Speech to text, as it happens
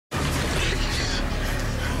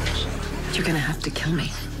You're gonna have to kill me.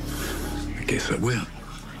 I guess I will.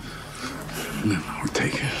 Then I'll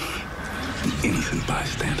take an innocent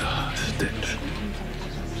bystander hostage.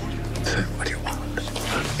 Is that what you want?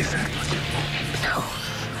 Is that what you want? No.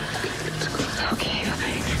 Okay,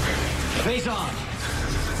 fine. Faison!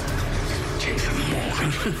 Jason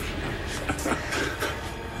Morgan.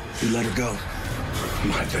 You let her go.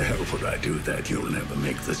 Why the hell would I do that? You'll never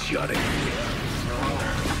make the shot again.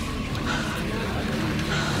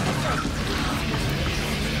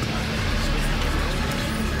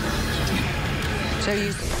 So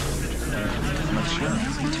you...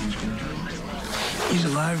 He's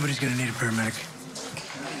alive, but he's gonna need a paramedic.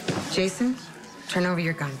 Jason, turn over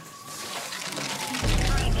your gun.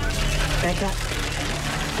 Back up.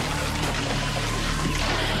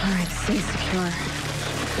 All right, stay secure.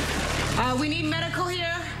 We need medical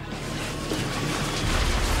here.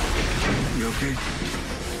 You okay?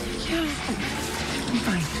 Yeah, I'm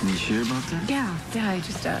fine. You sure about that? Yeah, I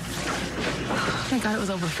just, thank God it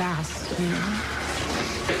was over fast, you know?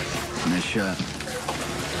 Nice shot.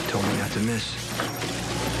 Told me not to miss.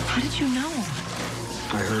 How did you know?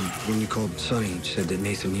 I heard when you called Sonny, you said that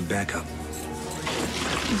Nathan need backup.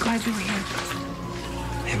 I'm glad you were here.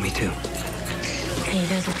 And me too. Are you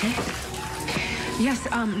guys okay? Yes,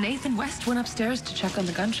 Nathan West went upstairs to check on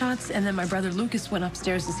the gunshots, and then my brother Lucas went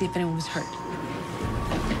upstairs to see if anyone was hurt.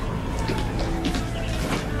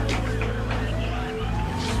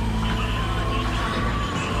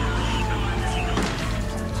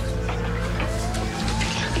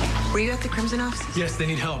 Were you at the Crimson office? Yes, they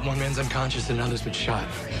need help. One man's unconscious and another's been shot.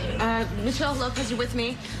 Michelle Lopez, you with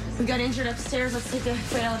me? We got injured upstairs. Let's take the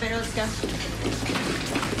freight elevator. Let's go.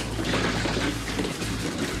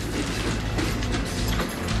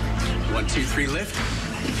 1, 2, 3, lift.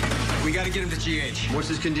 We gotta get him to GH. What's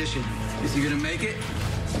his condition? Is he gonna make it?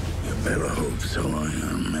 You better hope so. I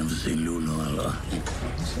have never seen Lulu. No.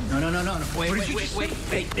 Wait.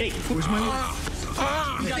 Hey, where's my... Who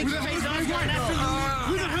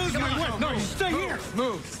the hell's my wife? No, you stay here.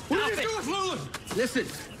 Move. What did you do with Lulu? Listen.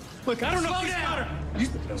 Look, I don't know if he's got her.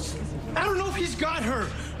 I don't know if he's got her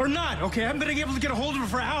or not, okay? I haven't been able to get a hold of her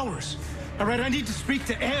for hours. All right, I need to speak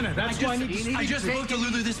to Anna. That's why I need to speak. I just spoke to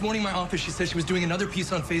Lulu this morning in my office. She said she was doing another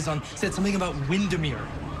piece on Faison. Said something about Windermere.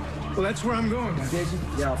 Well, that's where I'm going. Jason?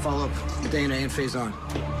 Yeah, I'll follow up with Anna and Faison.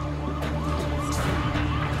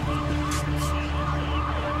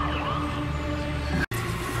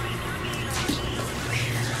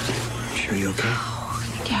 Sure you okay?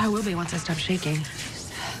 Yeah, I will be once I stop shaking.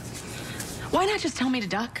 Why not just tell me to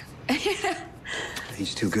duck?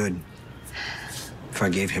 He's too good. If I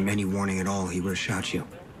gave him any warning at all, he would have shot you.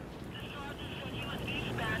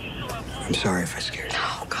 I'm sorry if I scared you.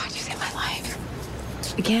 Oh, God, you saved my life.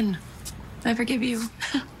 Again, I forgive you.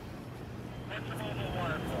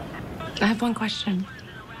 I have one question.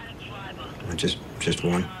 Just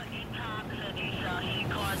one.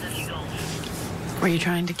 Were you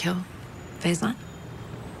trying to kill Faison?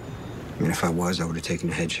 I mean, if I was, I would have taken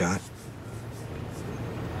a headshot.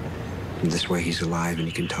 And this way he's alive and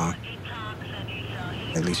he can talk.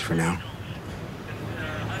 At least for now.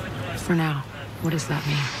 For now. What does that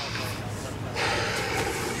mean?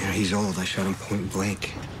 You know, he's old. I shot him point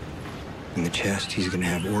blank. In the chest, he's gonna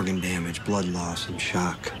have organ damage, blood loss, and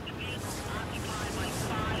shock.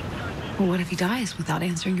 Well, what if he dies without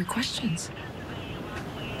answering your questions?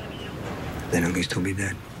 Then at least he'll be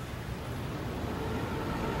dead.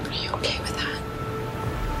 Are you okay with that?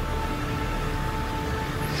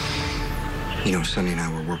 You know, Sonny and I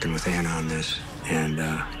were working with Anna on this, and,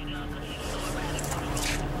 I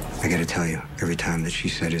gotta tell you, every time that she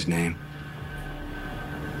said his name,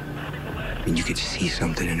 I mean, you could see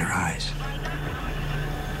something in her eyes.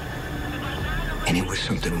 And it was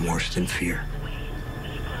something worse than fear.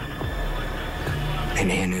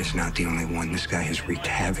 And Anna is not the only one. This guy has wreaked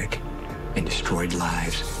havoc and destroyed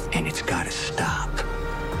lives, and it's gotta stop.